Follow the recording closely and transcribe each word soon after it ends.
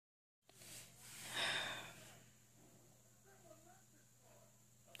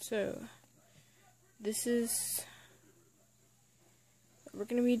So, this is what we're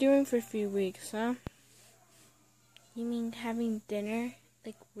gonna be doing for a few weeks, huh? You mean having dinner,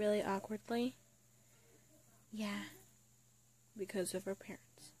 like, really awkwardly? Yeah. Because of our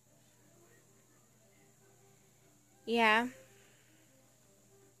parents. Yeah.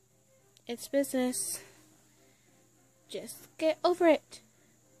 It's business. Just get over it,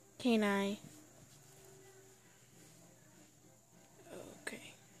 can't I?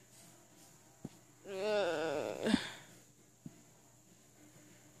 Okay.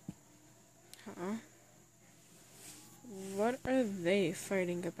 Huh? What are they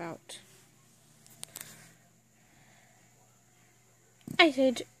fighting about?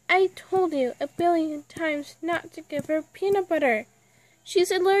 I told you a billion times not to give her peanut butter. She's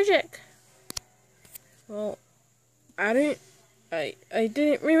allergic. Well, I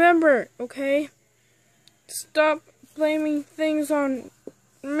didn't remember, okay? Stop blaming things on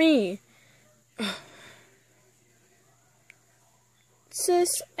me.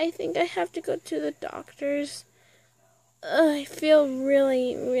 Sis, I think I have to go to the doctor's. I feel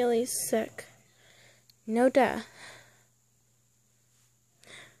really, really sick. No duh.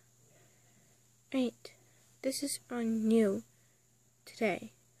 Right. This is on you.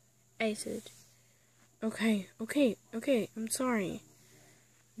 Today. I said. Okay. I'm sorry.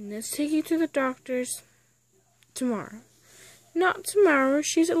 Let's take you to the doctor's tomorrow. Not tomorrow.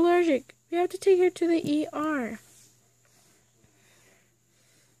 She's allergic. We have to take her to the ER.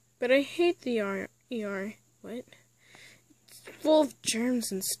 But I hate the ER. What? It's full of germs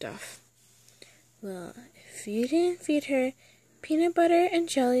and stuff. Well, if you didn't feed her peanut butter and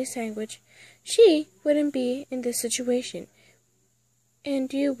jelly sandwich, she wouldn't be in this situation.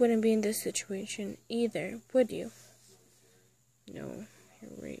 And you wouldn't be in this situation either, would you? No,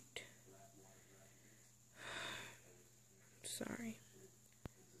 you're right. Sorry.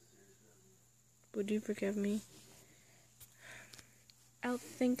 Would you forgive me? I'll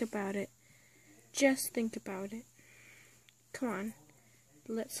think about it. Just think about it. Come on.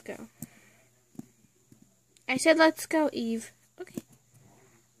 Let's go. I said let's go, Eve. Okay.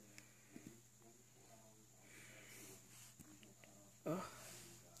 Oh.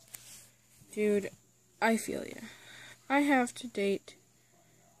 Dude, I feel ya. I have to date.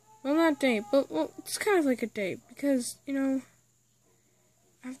 Well, not date, but it's kind of like a date. Because, I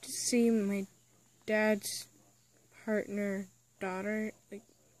have to see my dad's partner, daughter. Like,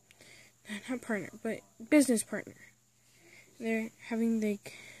 not partner, but business partner. They're having,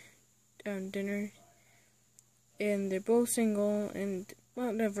 like, dinner. And they're both single, and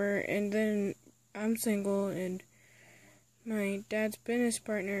whatever. And then I'm single, and my dad's business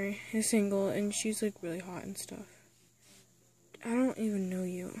partner is single, and she's, like, really hot and stuff. I don't even know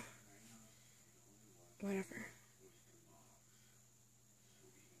you. Whatever.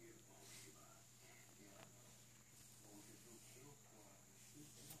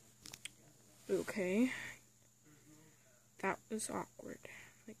 Okay. That was awkward.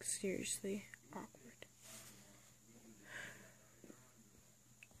 Like, seriously awkward.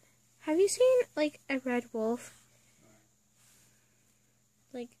 Have you seen, like, a red wolf?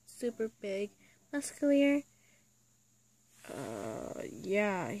 Like, super big, muscular?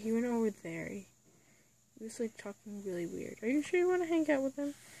 Yeah, he went over there. He was, like, talking really weird. Are you sure you want to hang out with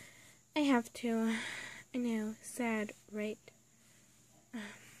him? I have to. I know. Sad, right?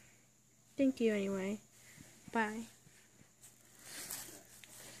 Thank you anyway. Bye.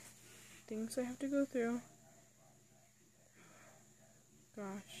 Things I have to go through.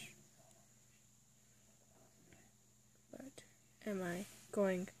 Gosh. What am I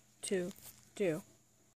going to do?